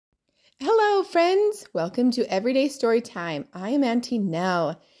friends, welcome to Everyday Storytime. I am Auntie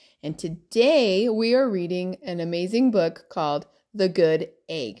Nell, and today we are reading an amazing book called The Good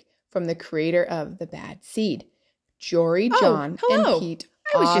Egg from the creator of The Bad Seed, Jory, John, and Pete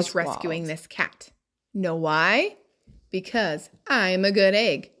I was Oswald. just rescuing this cat. Know why? Because I'm a good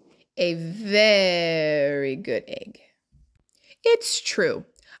egg, a very good egg. It's true.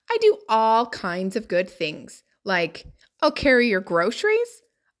 I do all kinds of good things, like I'll carry your groceries,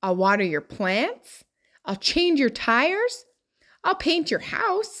 I'll water your plants, I'll change your tires, I'll paint your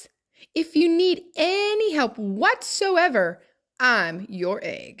house. If you need any help whatsoever, I'm your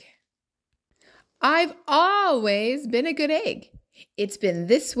egg. I've always been a good egg. It's been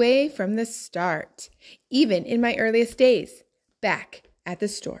this way from the start, even in my earliest days, back at the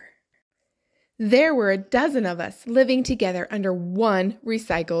store. There were a dozen of us living together under one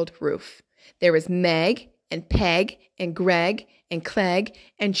recycled roof. There was Meg and Peg and Greg and Clegg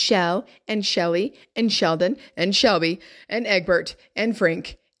and Shell and Shelly and Sheldon and Shelby and Egbert and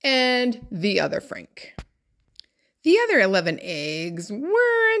Frank and the other Frank. The other 11 eggs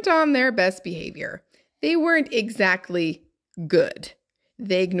weren't on their best behavior. They weren't exactly good.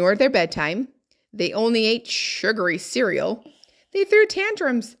 They ignored their bedtime. They only ate sugary cereal. They threw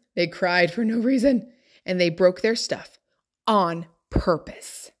tantrums. They cried for no reason. And they broke their stuff on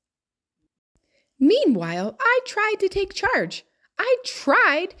purpose. Meanwhile, I tried to take charge. I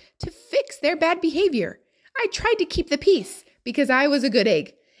tried to fix their bad behavior. I tried to keep the peace because I was a good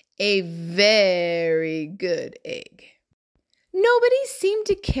egg. A very good egg. Nobody seemed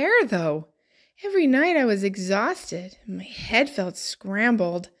to care, though. Every night I was exhausted. My head felt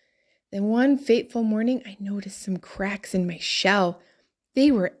scrambled. Then one fateful morning, I noticed some cracks in my shell.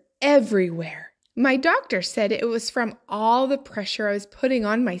 They were everywhere. My doctor said it was from all the pressure I was putting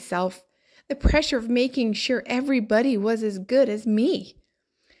on myself. The pressure of making sure everybody was as good as me.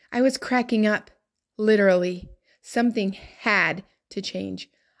 I was cracking up. Literally. Something had to change.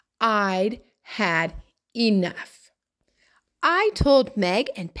 I'd had enough. I told Meg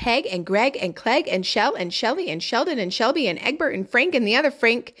and Peg and Greg and Clegg and Shell and Shelly and Sheldon and Shelby and Egbert and Frank and the other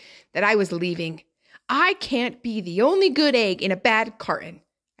Frank that I was leaving. I can't be the only good egg in a bad carton,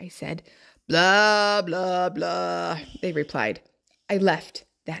 I said. Blah, blah, blah, they replied. I left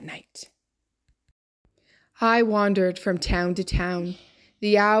that night. I wandered from town to town.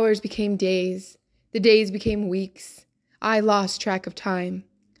 The hours became days. The days became weeks. I lost track of time.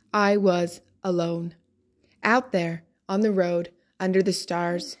 I was alone. Out there, on the road, under the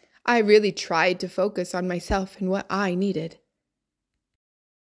stars, I really tried to focus on myself and what I needed.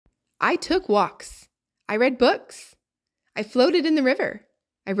 I took walks. I read books. I floated in the river.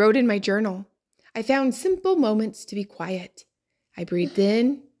 I wrote in my journal. I found simple moments to be quiet. I breathed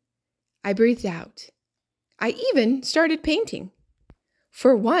in. I breathed out. I even started painting.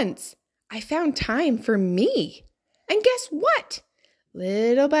 For once, I found time for me. And guess what?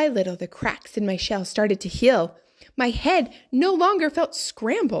 Little by little, the cracks in my shell started to heal. My head no longer felt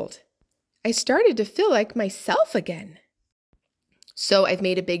scrambled. I started to feel like myself again. So I've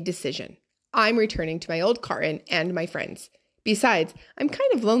made a big decision. I'm returning to my old carton and my friends. Besides, I'm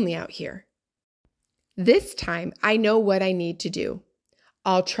kind of lonely out here. This time, I know what I need to do.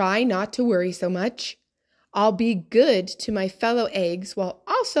 I'll try not to worry so much. I'll be good to my fellow eggs while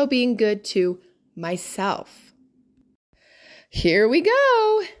also being good to myself. Here we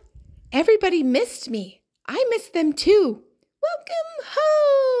go. Everybody missed me. I missed them too. Welcome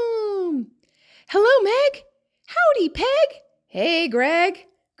home. Hello, Meg. Howdy, Peg. Hey, Greg.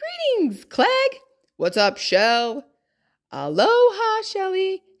 Greetings, Clegg. What's up, Shell? Aloha,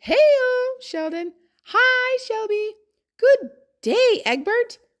 Shelly. Hey-o, Sheldon. Hi, Shelby. Good day,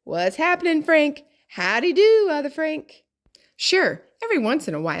 Egbert. What's happening, Frank? Howdy do, other Frank. Sure, every once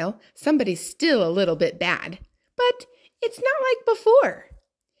in a while, somebody's still a little bit bad. But it's not like before.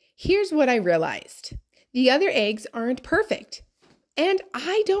 Here's what I realized. The other eggs aren't perfect. And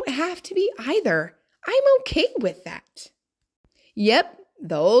I don't have to be either. I'm okay with that. Yep,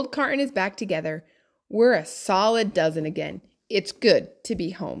 the old carton is back together. We're a solid dozen again. It's good to be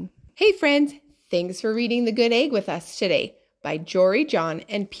home. Hey friends, thanks for reading The Good Egg with us today by Jory, John,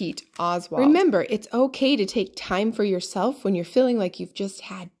 and Pete Oswald. Remember, it's okay to take time for yourself when you're feeling like you've just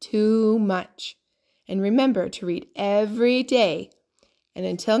had too much. And remember to read every day. And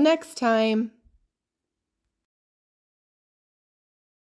until next time.